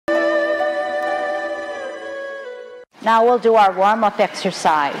Now we'll do our warm-up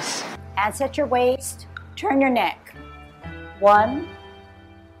exercise. Hands at your waist, turn your neck. 1,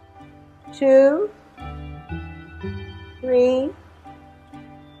 2, 3,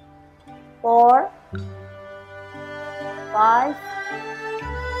 4, 5,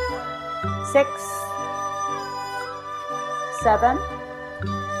 6, 7,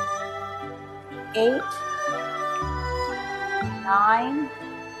 8, 9,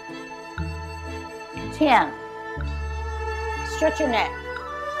 10. Stretch your neck.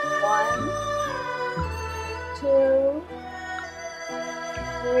 1, 2,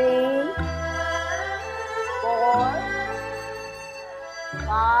 3, 4,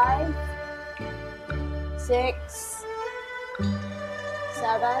 5, 6,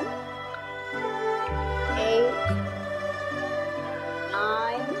 7, 8,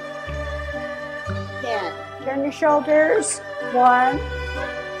 9, 10. Turn your shoulders. 1,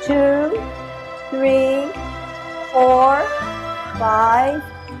 2, 3, 4, 5,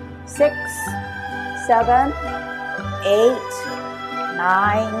 6, 7, 8,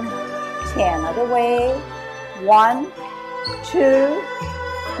 9, 10. Other way. 1, 2,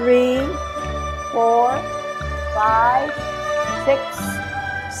 3, 4, 5,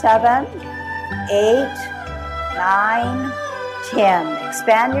 6, 7, 8, 9, 10.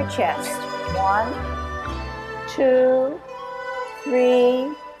 Expand your chest. 1, 2,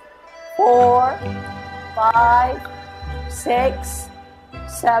 3, 4, 5, 6,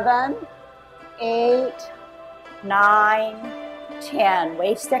 7, 8, 9, 10.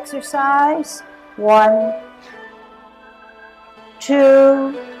 Waist exercise. 1,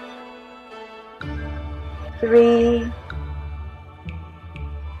 2, 3,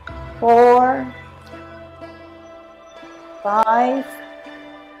 4, 5,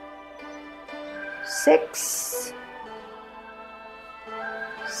 6,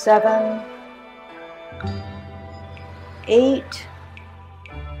 7, 8,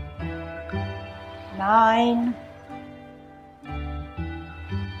 9,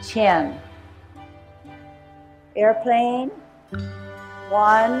 10. Airplane.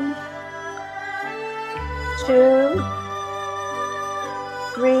 1, 2,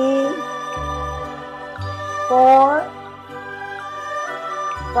 3, 4,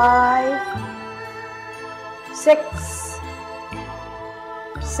 5, 6,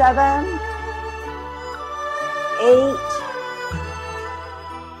 7, 8,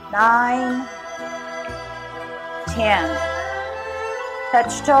 9, 10.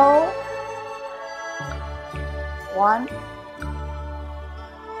 Touch toe. 1,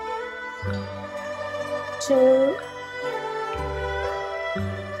 2,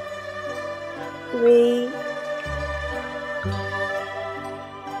 3,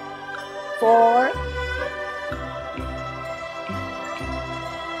 4,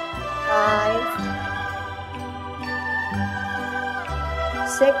 5,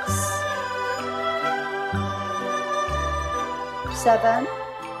 6, 7,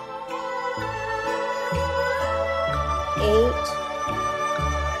 8,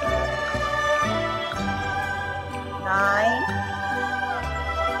 9,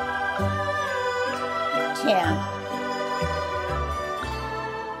 10.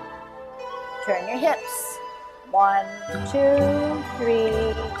 Turn your hips. 1, 2,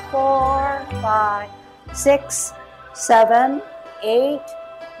 3, 4, 5, 6, 7, 8,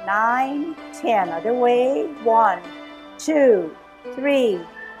 9, 10. Other way. 1, 2, 3,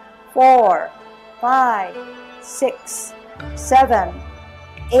 4, 5, 6, 7,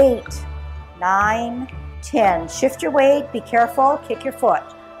 8, 9, 10. Shift your weight. Be careful. Kick your foot.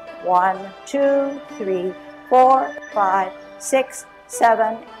 1, 2, 3, 4, 5, 6,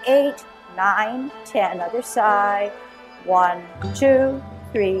 7, 8, 9, 10. Other side. 1, 2,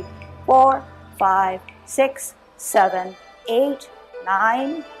 3, 4, 5, 6, 7, 8,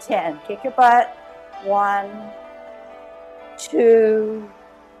 9, 10. Kick your butt. 1, 2,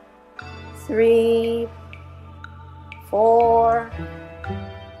 3, 4,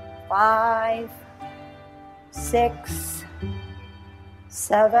 5, 6,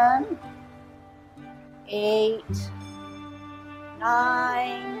 7, 8,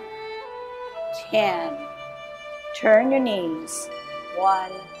 9, 10. Turn your knees.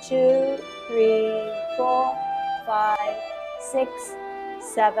 1, 2, 3, 4, 5, 6,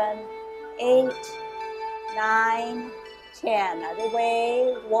 7, 8, 9, 10. Other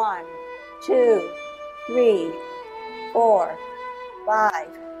way. 1, 2, 3, 4, 5,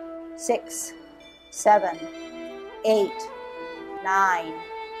 6, 7, 8, 9,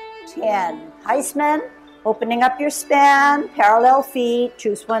 10. Heisman. Opening up your span, parallel feet,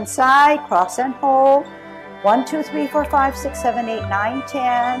 choose one side, cross and hold. 1, 2, 3, 4, 5, 6, 7, 8, 9,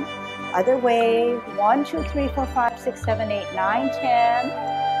 10. Other way. 1, 2, 3, 4, 5, 6, 7, 8, 9,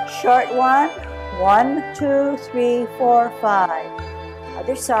 10. Short one. 1, 2, 3, 4, 5.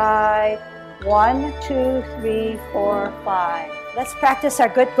 Other side. 1, 2, 3, 4, 5. Let's practice our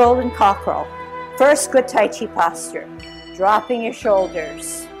good golden cockerel. First, good Tai Chi posture. Dropping your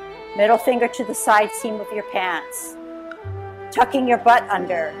shoulders. Middle finger to the side seam of your pants. Tucking your butt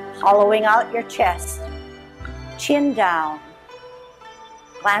under. Hollowing out your chest. Chin down.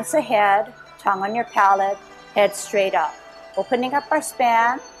 Glance ahead. Tongue on your palate. Head straight up. Opening up our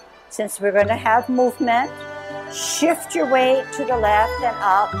span. Since we're going to have movement, shift your weight to the left and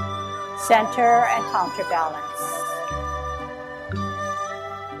up. Center and counterbalance.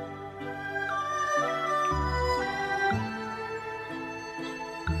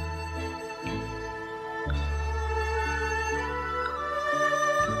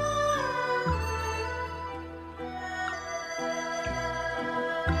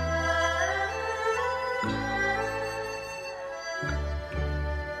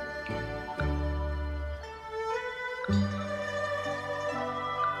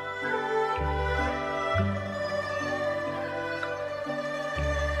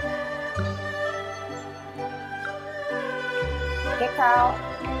 Kick out.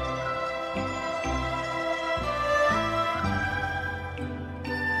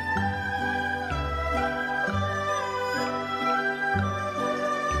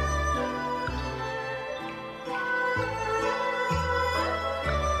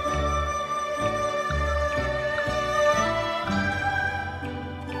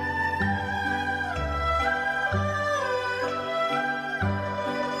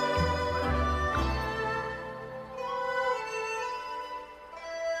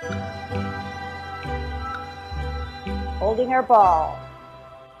 Holding our ball.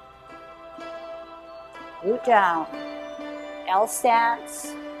 Root down. L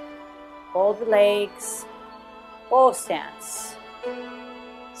stance. Fold the legs. O stance.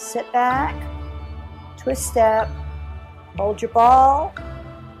 Sit back. Twist step. Hold your ball.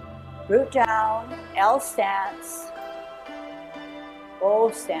 Root down. L stance.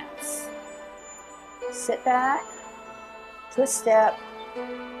 O stance. Sit back. Twist step.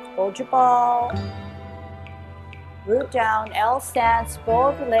 Hold your ball. Root down, L stance,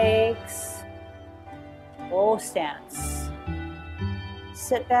 both legs, O stance.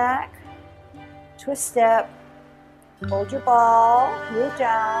 Sit back, twist step, hold your ball, root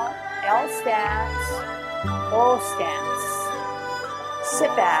down, L stance, O stance. Sit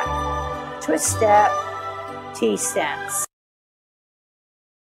back, twist step, T stance.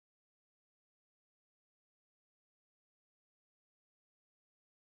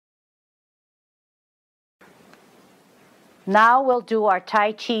 Now we'll do our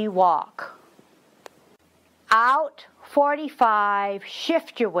Tai Chi walk. Out, 45,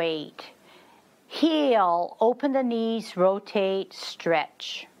 shift your weight. Heel, open the knees, rotate,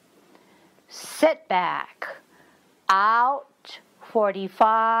 stretch. Sit back. Out,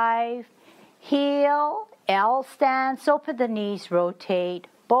 45, heel, L stance, open the knees, rotate,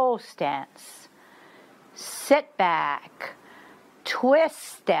 bow stance. Sit back. Twist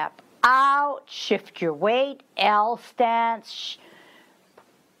step. Out, shift your weight, L stance,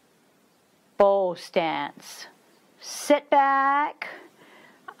 bow stance. Sit back,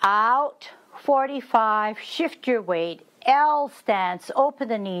 out, 45, shift your weight, L stance, open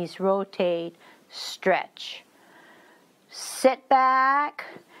the knees, rotate, stretch. Sit back,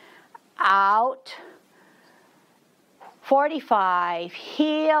 out, 45,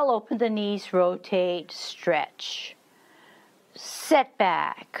 heel, open the knees, rotate, stretch. Sit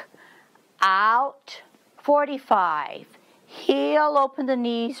back. Out, 45, heel, open the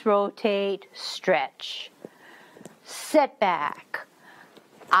knees, rotate, stretch. Sit back.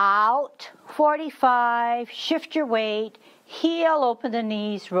 Out, 45, shift your weight, heel, open the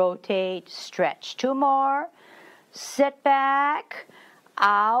knees, rotate, stretch. 2 more. Sit back.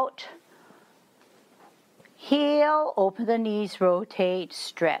 Out, heel, open the knees, rotate,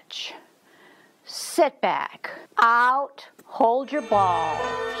 stretch. Sit back. Out, hold your ball,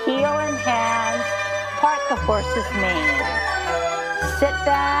 heel and hands, part the horse's mane. Sit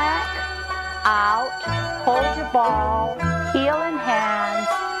back, out, hold your ball, heel and hands,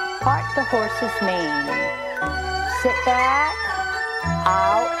 part the horse's mane. Sit back,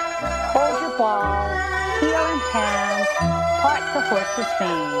 out, hold your ball, heel and hands, part the horse's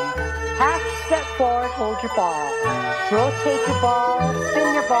mane. Half step forward, hold your ball. Rotate your ball,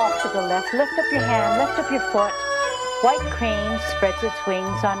 spin your ball to the left, lift up your hand, lift up your foot. White crane spreads its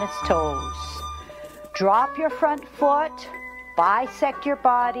wings on its toes. Drop your front foot, bisect your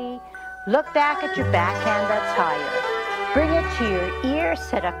body, look back at your backhand that's higher. Bring it to your ear,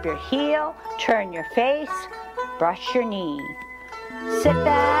 set up your heel, turn your face, brush your knee. Sit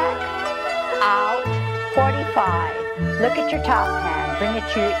back, out, 45. Look at your top hand, bring it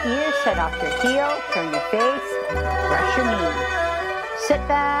to your ear, set off your heel, turn your face, brush your knee. Sit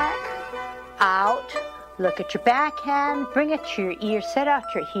back, out, look at your back hand, bring it to your ear, set off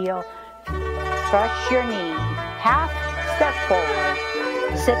your heel, brush your knee. Half step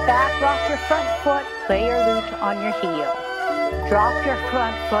forward. Sit back, rock your front foot, play your lute on your heel. Drop your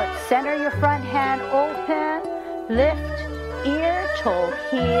front foot, center your front hand open, lift, ear, toe,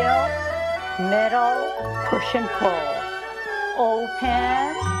 heel, middle, push and pull.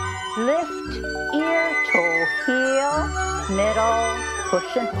 Open, lift, ear, toe, heel, middle,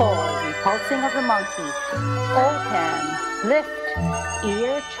 push and pull. Repulsing of the monkey. Open, lift,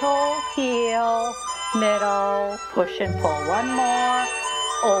 ear, toe, heel, middle, push and pull. One more.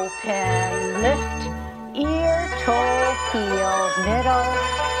 Open, lift, ear, toe, heel, middle,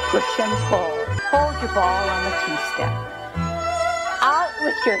 push and pull. Hold your ball on the T-step. Out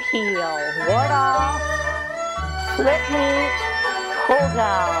with your heel, ward off, flip meet, pull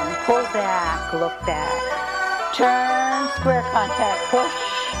down, pull back, look back. Turn, square contact, push,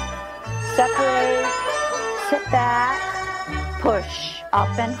 separate, sit back, push, up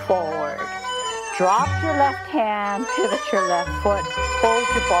and forward. Drop your left hand, pivot your left foot, hold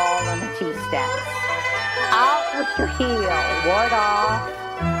your ball on the T-stance. Out with your heel, ward off.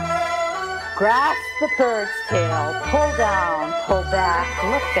 Grasp the bird's tail, pull down, pull back,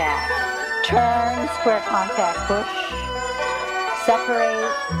 look back. Turn, square contact, push.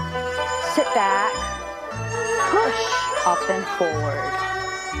 Separate, sit back, push, up and forward.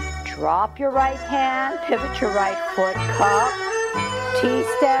 Drop your right hand, pivot your right foot, cup,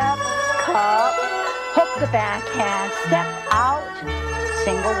 T-step, cup, hook the backhand, step out,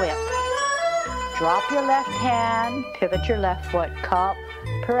 single whip. Drop your left hand, pivot your left foot, cup,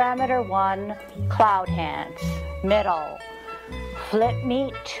 parameter 1, cloud hands, middle, flip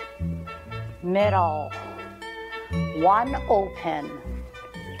meet, middle, 1 open,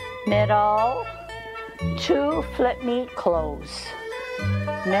 middle, 2 flip meet, close,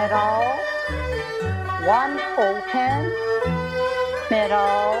 middle, 1 open,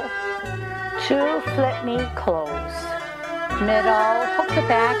 middle, 2 flip meet, close, middle, hook the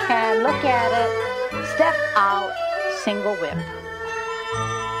backhand, look at it, step out, single whip.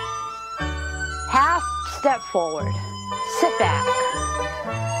 Half step forward, sit back,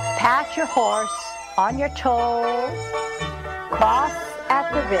 pat your horse on your toe, cross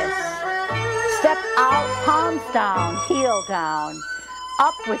at the wrist, step out, palms down, heel down,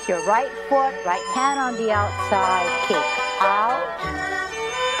 up with your right foot, right hand on the outside, kick out,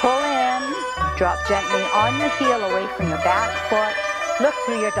 pull in, drop gently on your heel away from your back foot, look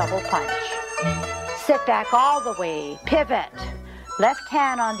through your double punch. Sit back all the way, pivot, left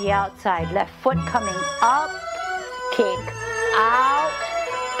hand on the outside, left foot coming up, kick out,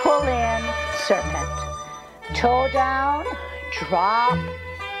 pull in, serpent. Toe down, drop,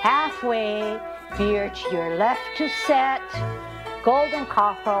 halfway, veer to your left to set, golden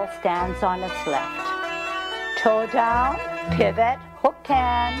cockerel stands on its left. Toe down, pivot, hooked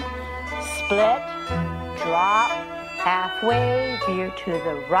hand, split, drop, halfway, veer to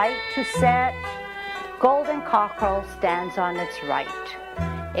the right to set, golden cockerel stands on its right.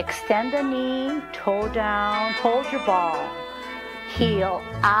 Extend the knee, toe down, hold your ball. Heel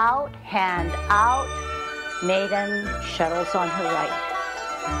out, hand out, maiden shuttles on her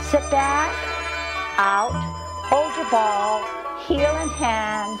right. Sit back, out, hold your ball, heel and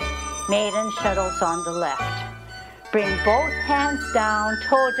hand, maiden shuttles on the left. Bring both hands down,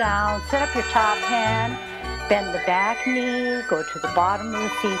 toe down, set up your top hand, bend the back knee, go to the bottom of the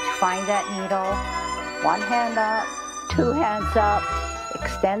seat to find that needle. 1 hand up, 2 hands up,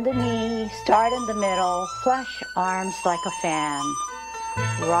 extend the knee, start in the middle, flush arms like a fan.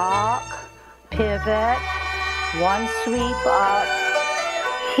 Rock, pivot, 1 sweep up,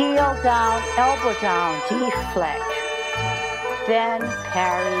 heel down, elbow down, deflect. Then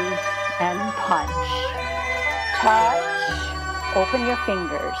parry and punch. Touch, open your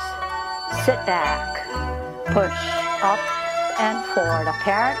fingers, sit back, push up and forward,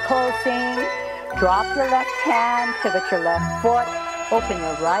 apparent closing, drop your left hand, pivot your left foot, open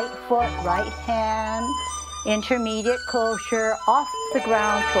your right foot, right hand, intermediate closure, off the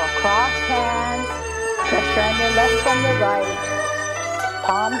ground to a cross hands, pressure on your left from the right,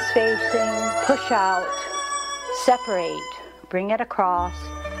 palms facing, push out, separate, bring it across,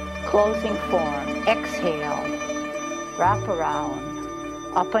 closing form, exhale, wrap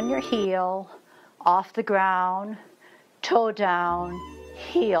around, up on your heel, off the ground, toe down,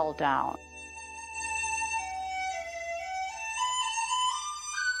 heel down.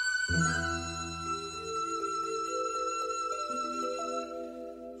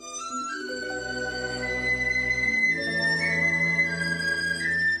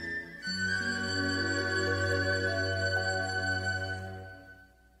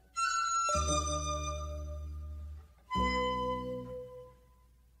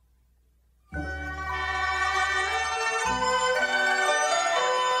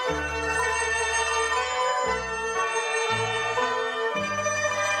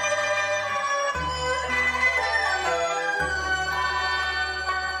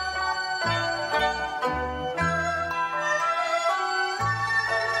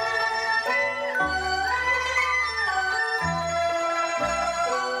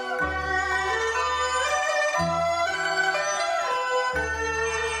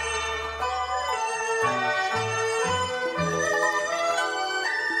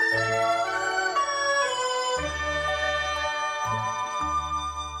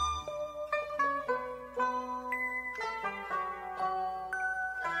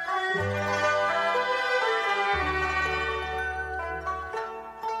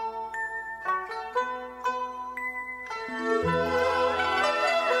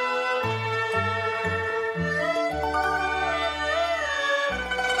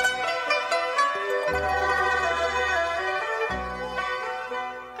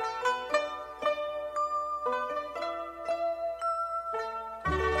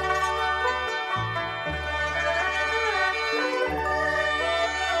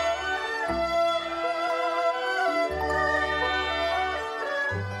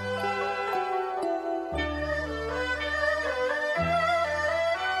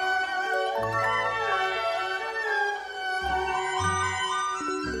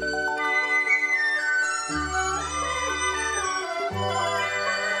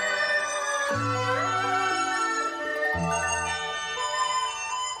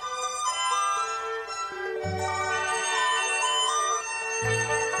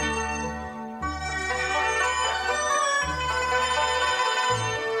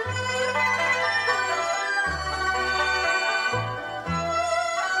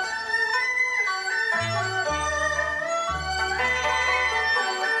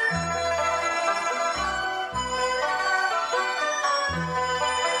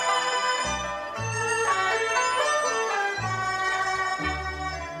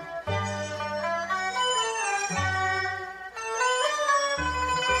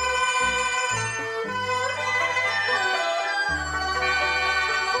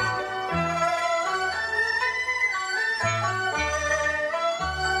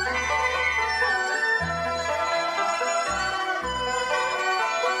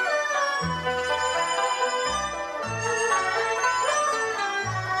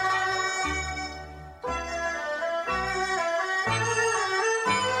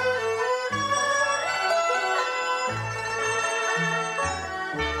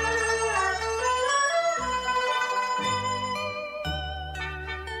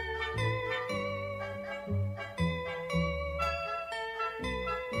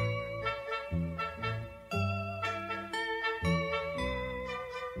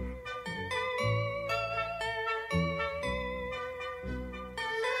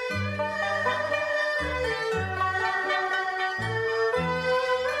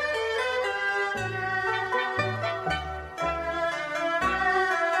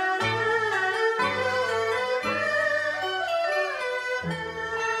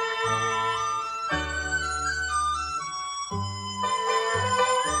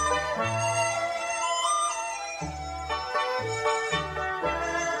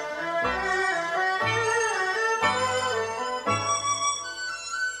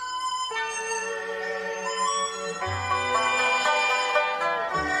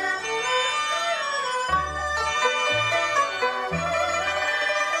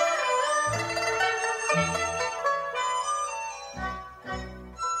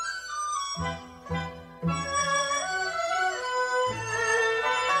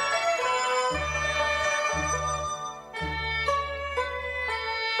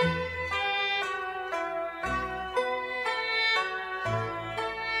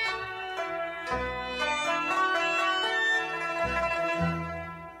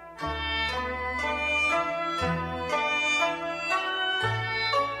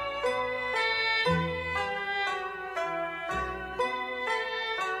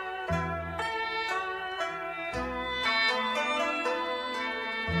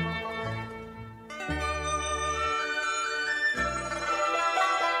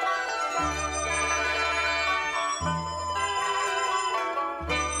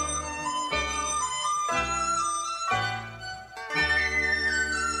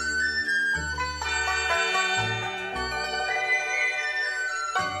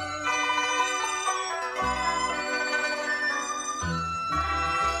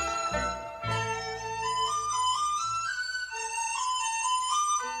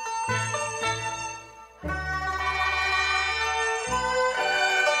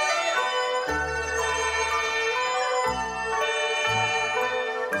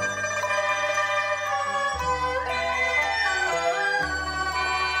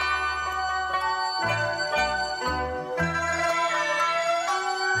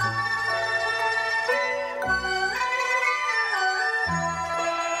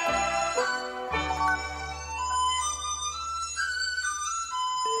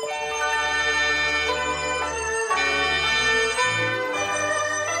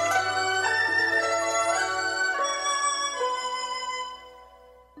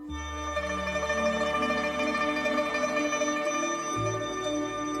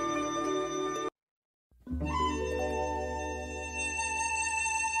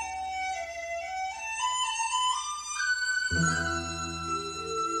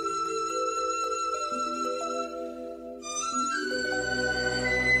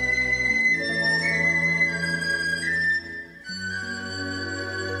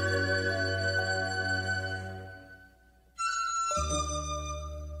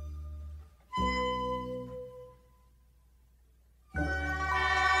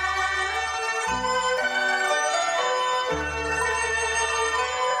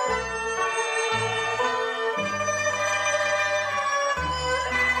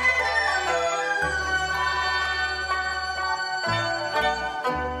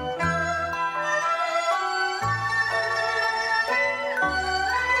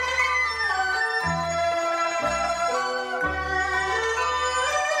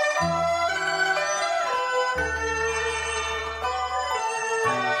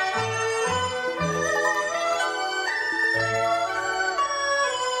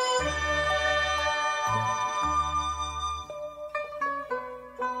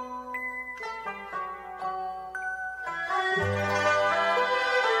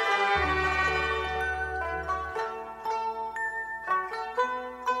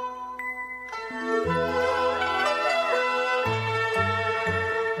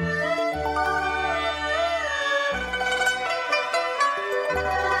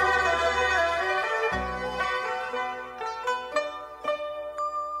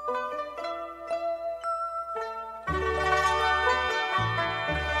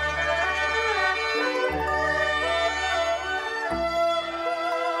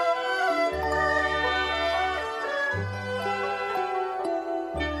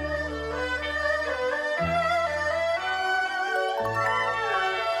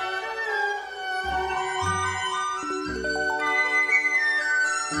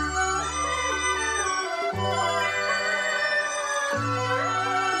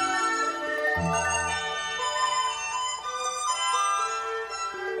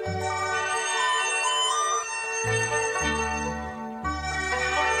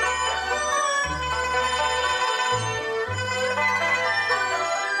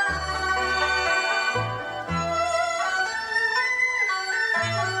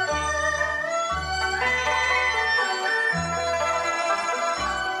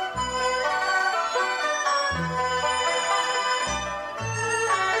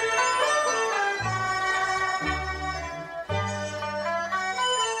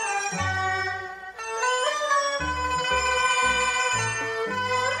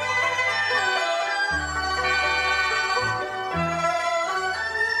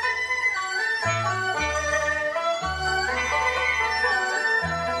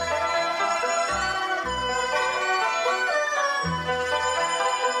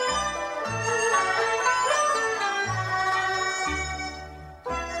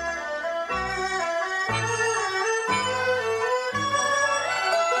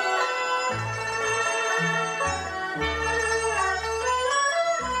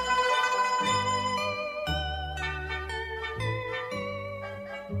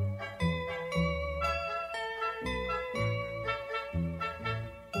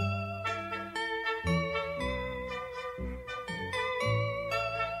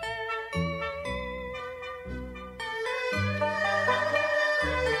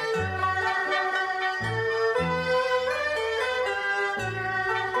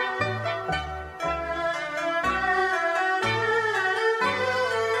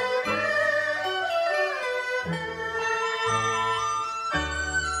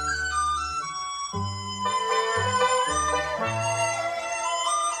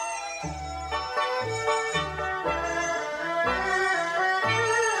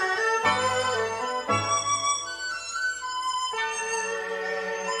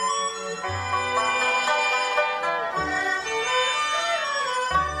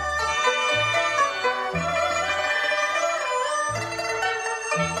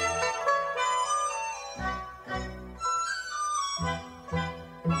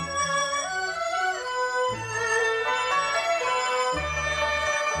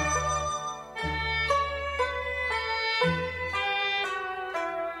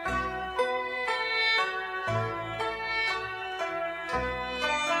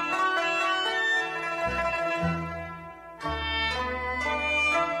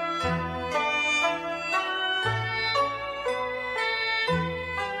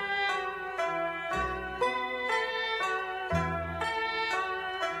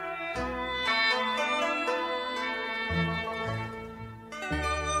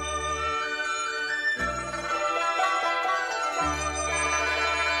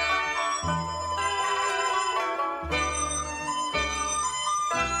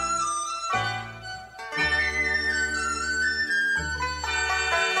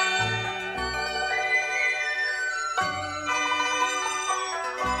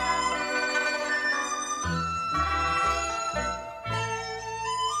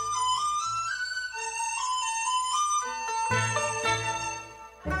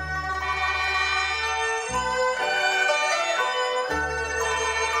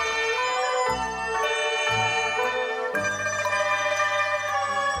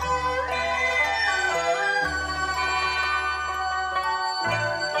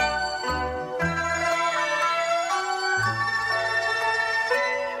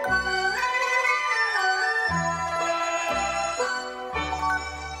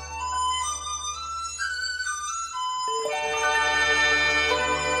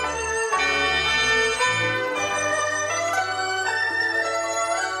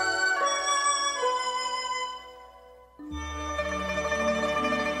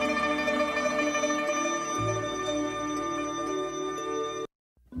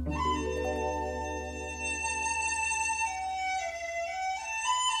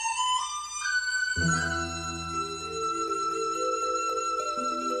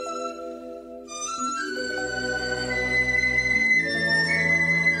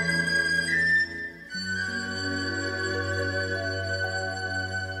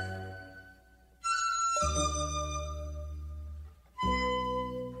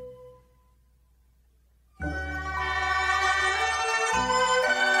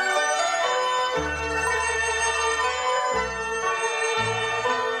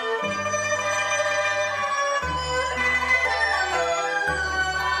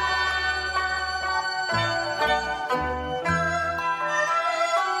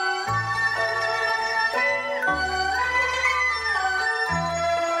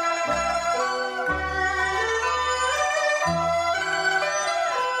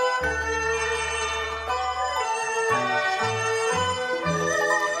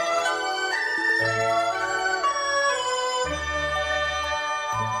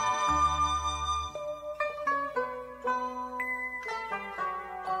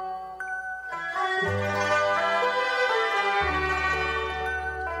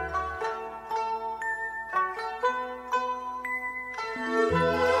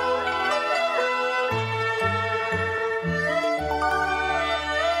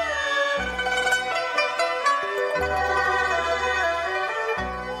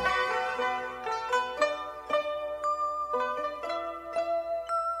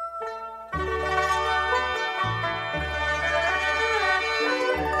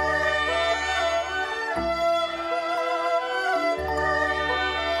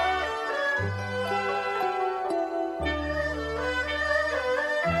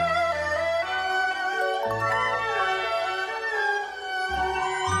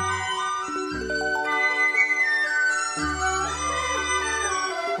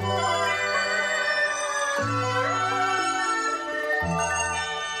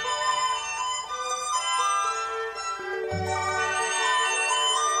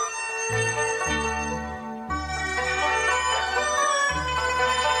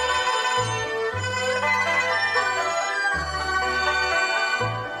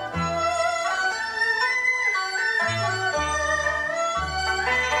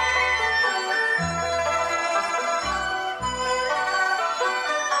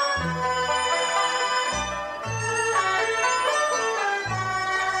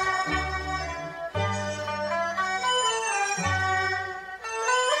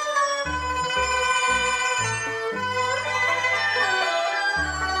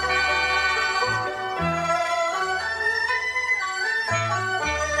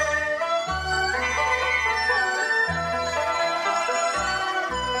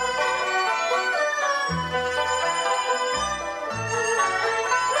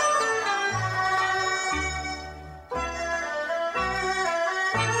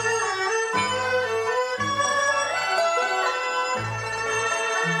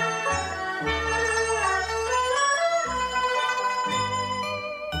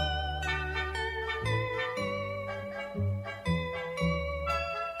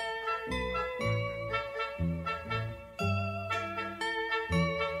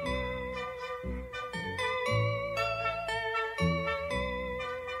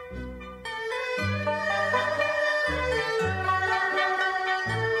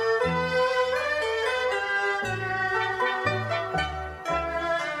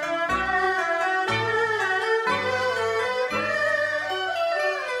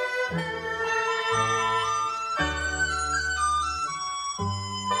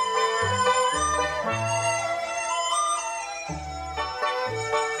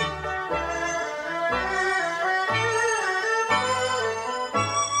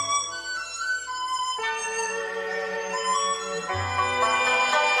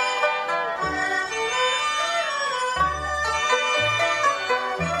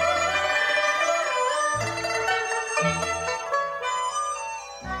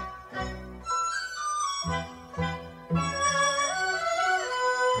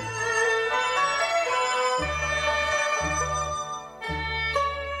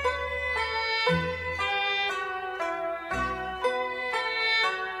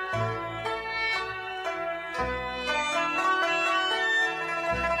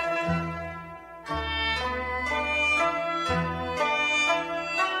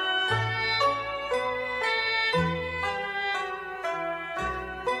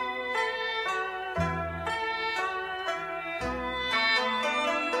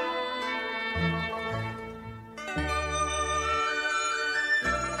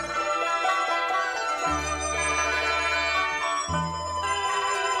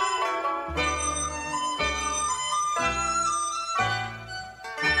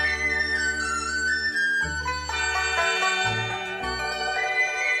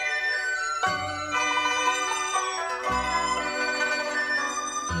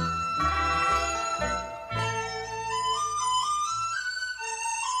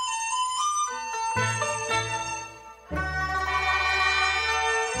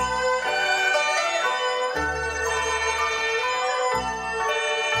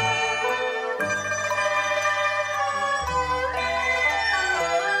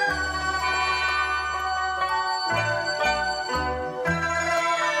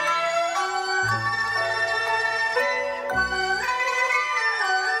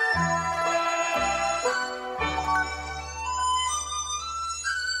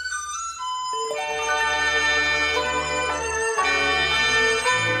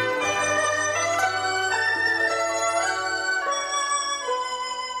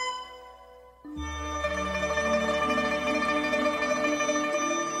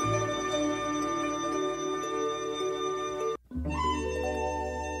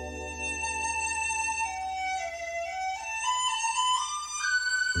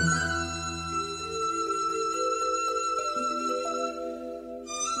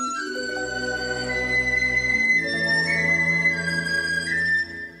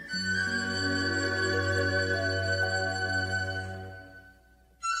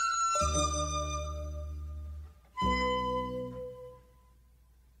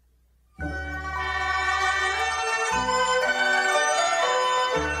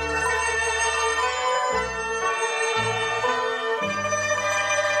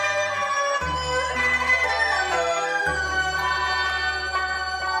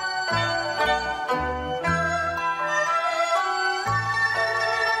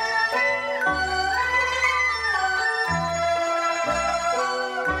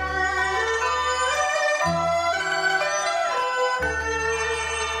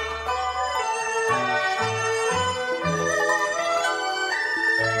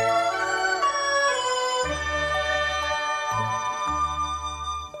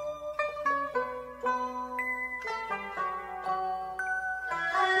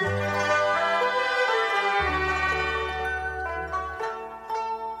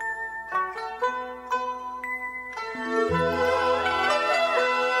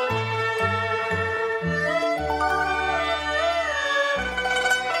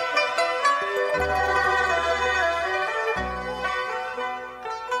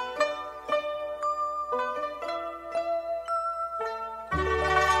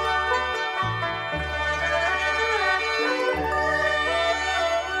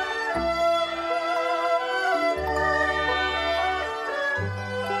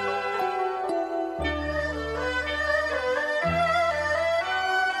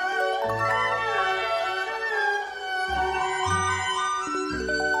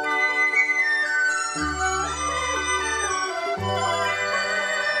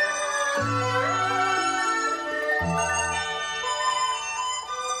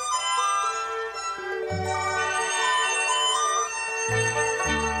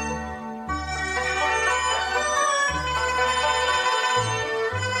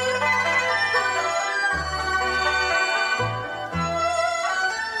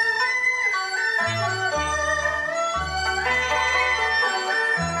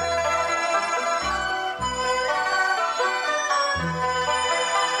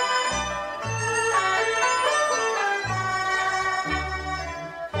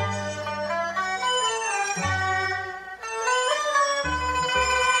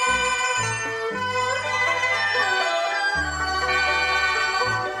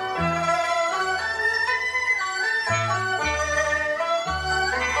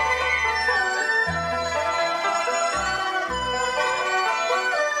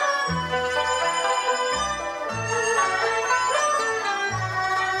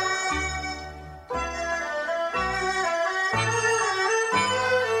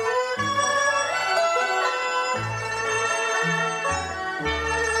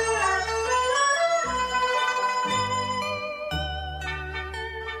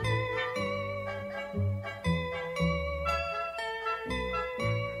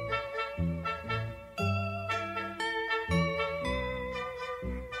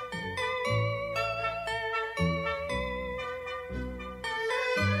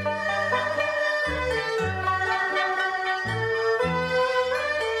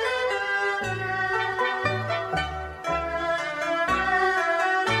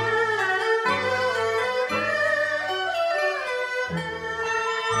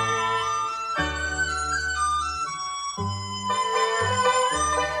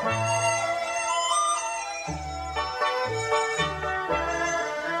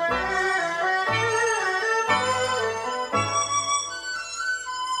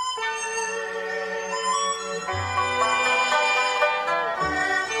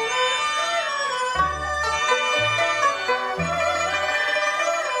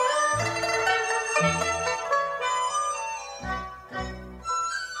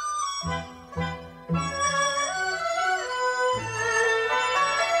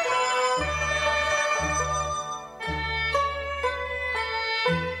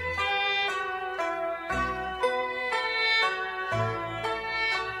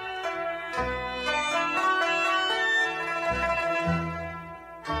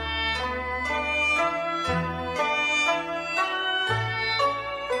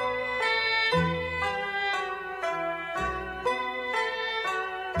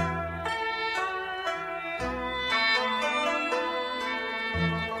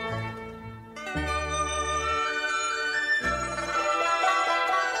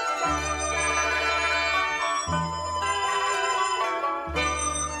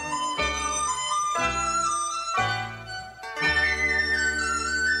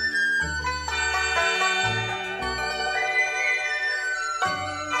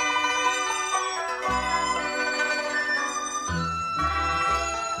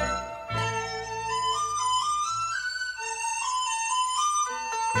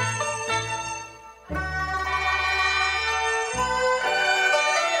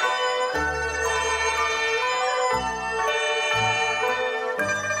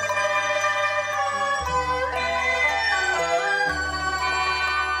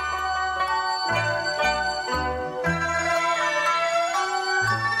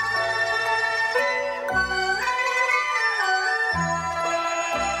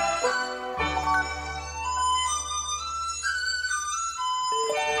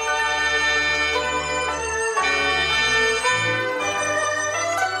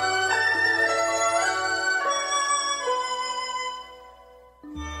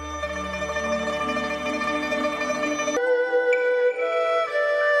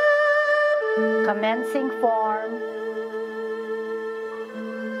 commencing form.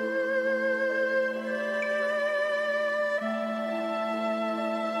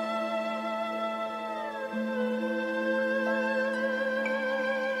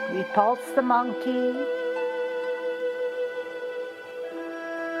 Repulse the monkey.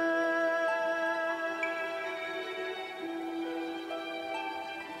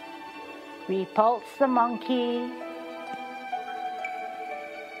 Repulse the monkey.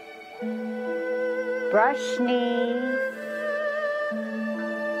 Brush knee.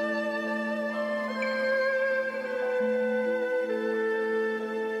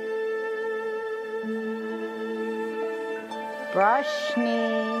 Brush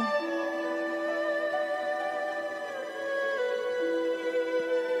knee.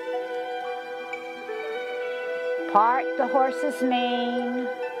 Part the horse's mane.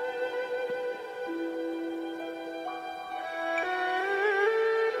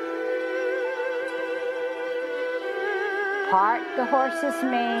 Part the horse's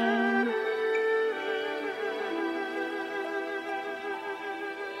mane.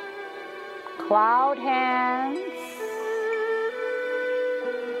 Cloud hands.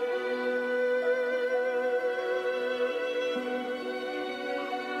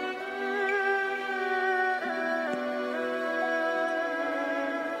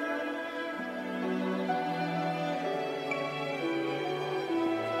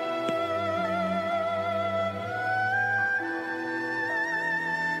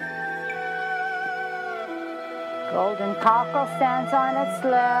 Golden cockle stands on its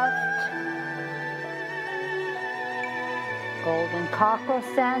left. Golden cockle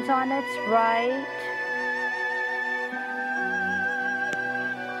stands on its right.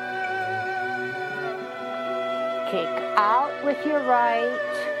 Kick out with your right.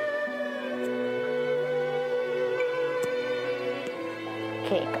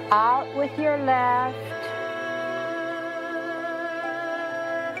 Kick out with your left.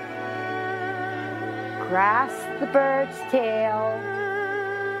 Grasp the bird's tail.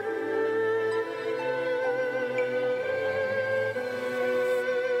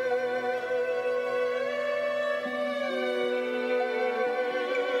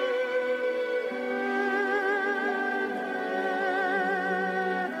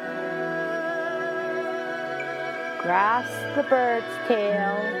 Grasp the bird's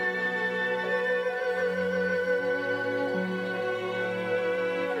tail.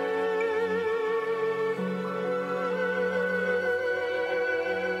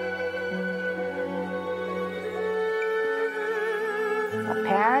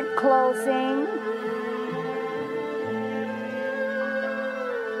 Apparent closing.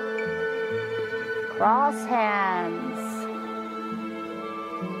 Cross hands.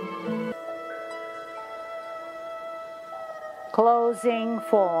 Closing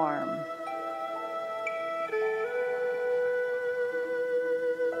form.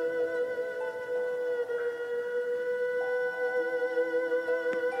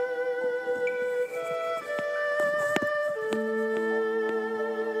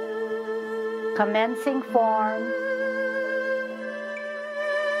 Commencing form.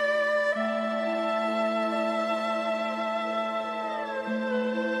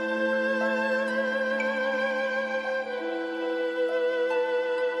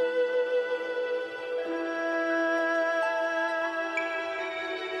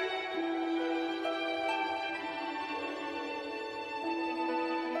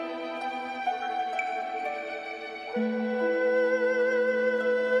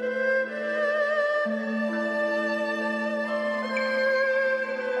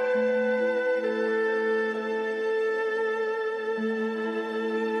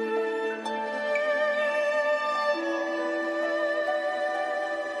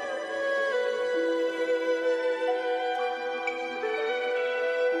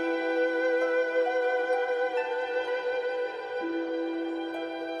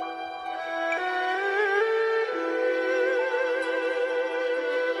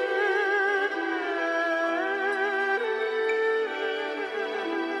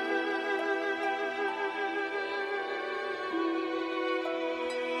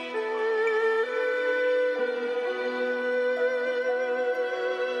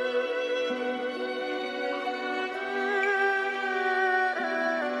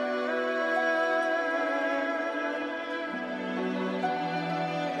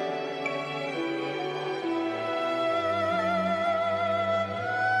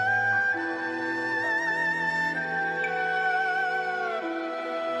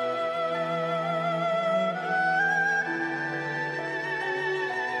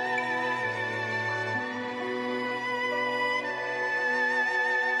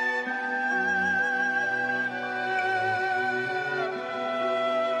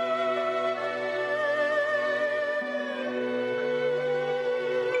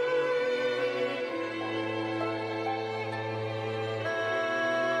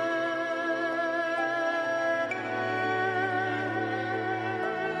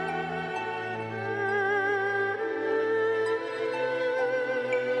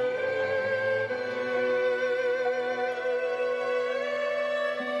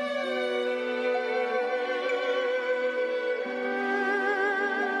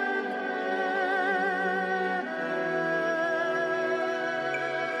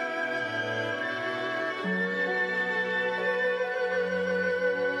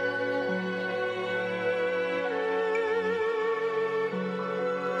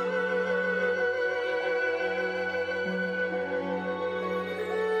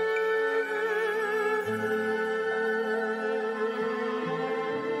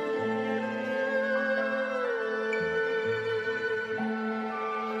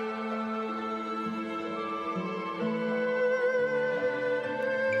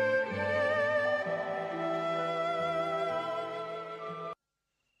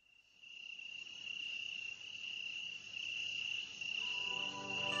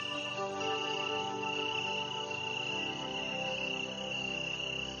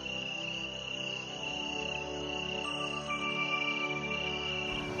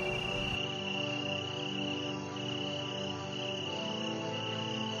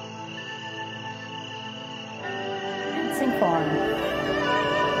 form.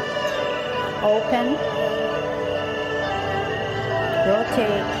 Open,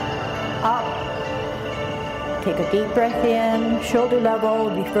 rotate, up. Take a deep breath in, shoulder level,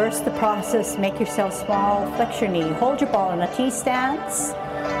 reverse the process, make yourself small, flex your knee. Hold your ball in a T stance,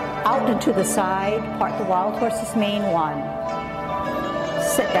 out and to the side, part the wild horse's mane, 1.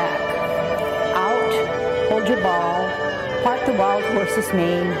 Sit back, out, hold your ball, part the wild horse's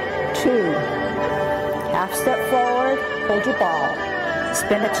mane, 2. Half step forward, hold your ball,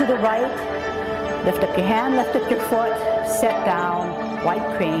 spin it to the right, lift up your hand, lift up your foot, set down,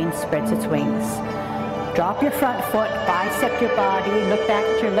 white crane spreads its wings. Drop your front foot, bicep your body, look back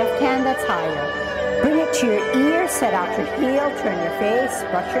at your left hand that's higher. Bring it to your ear, set out your heel, turn your face,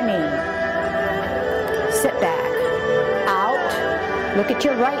 brush your knee. Sit back, out, look at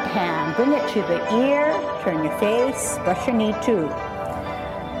your right hand, bring it to the ear, turn your face, brush your knee too.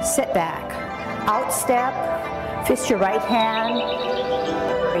 Sit back, out step, fist your right hand,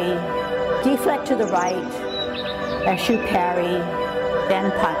 deflect to the right, as you parry,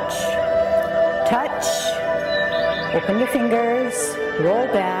 then punch. Touch, open your fingers, roll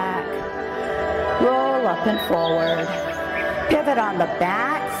back, roll up and forward. Pivot on the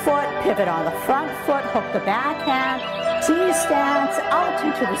back foot, pivot on the front foot, hook the back hand, T stance, out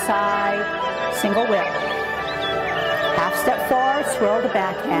and to the side, single whip. Half step forward, swirl the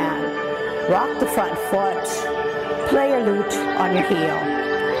back hand, rock the front foot, play a lute on your heel.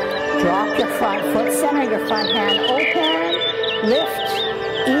 Drop your front foot, center your front hand, open, lift,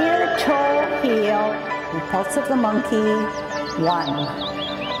 ear, toe, heel, repulse of the monkey,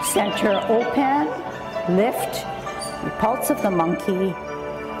 1. Center open, lift, repulse of the monkey,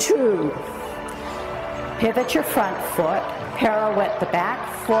 2. Pivot your front foot, pirouette the back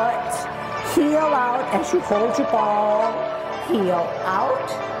foot, heel out as you hold your ball, heel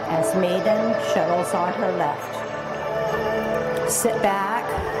out as maiden shuttles on her left. Sit back,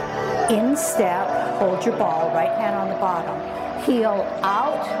 in step, hold your ball, right hand on the bottom, heel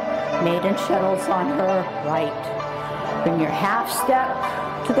out, maiden shuttles on her right. Bring your half step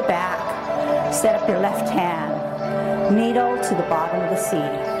to the back. Set up your left hand. Needle to the bottom of the seat.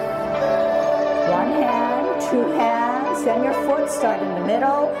 1 hand, 2 hands, then your foot start in the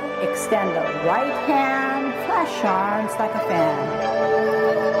middle. Extend the right hand, flash arms like a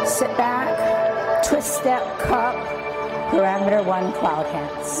fan. Sit back, twist step, cup, parameter 1, cloud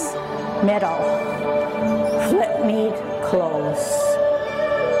hands. Middle, flip meet, close.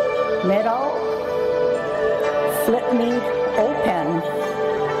 Middle, flip meet, open.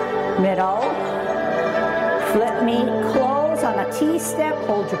 Middle, flip meet, close on a T-step,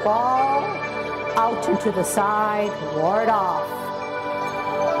 hold your ball, out and to the side, ward off.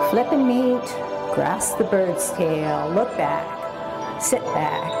 Flip and meet, grasp the bird's tail, look back, sit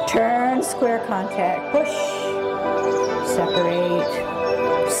back, turn, square contact, push,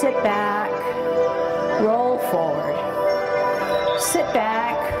 separate, sit back, roll forward. Sit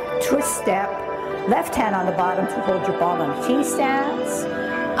back, twist step, left hand on the bottom to hold your ball in a T stance,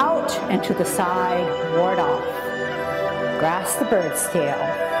 out and to the side, ward off. Grasp the bird's tail.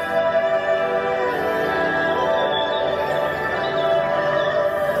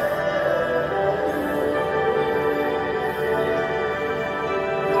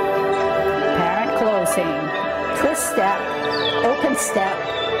 Parent closing, twist step, open step,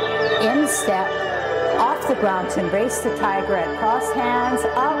 in step, off the ground to embrace the tiger at cross hands,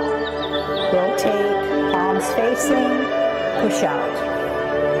 up, rotate, palms facing, push out.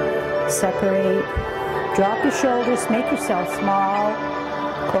 Separate, drop your shoulders, make yourself small,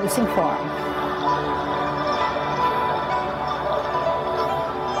 closing form.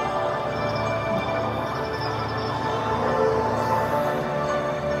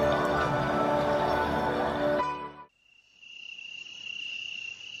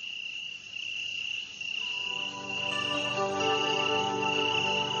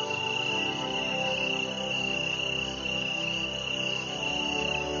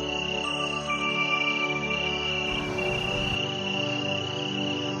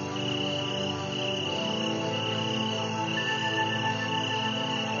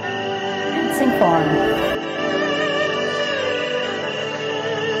 Form.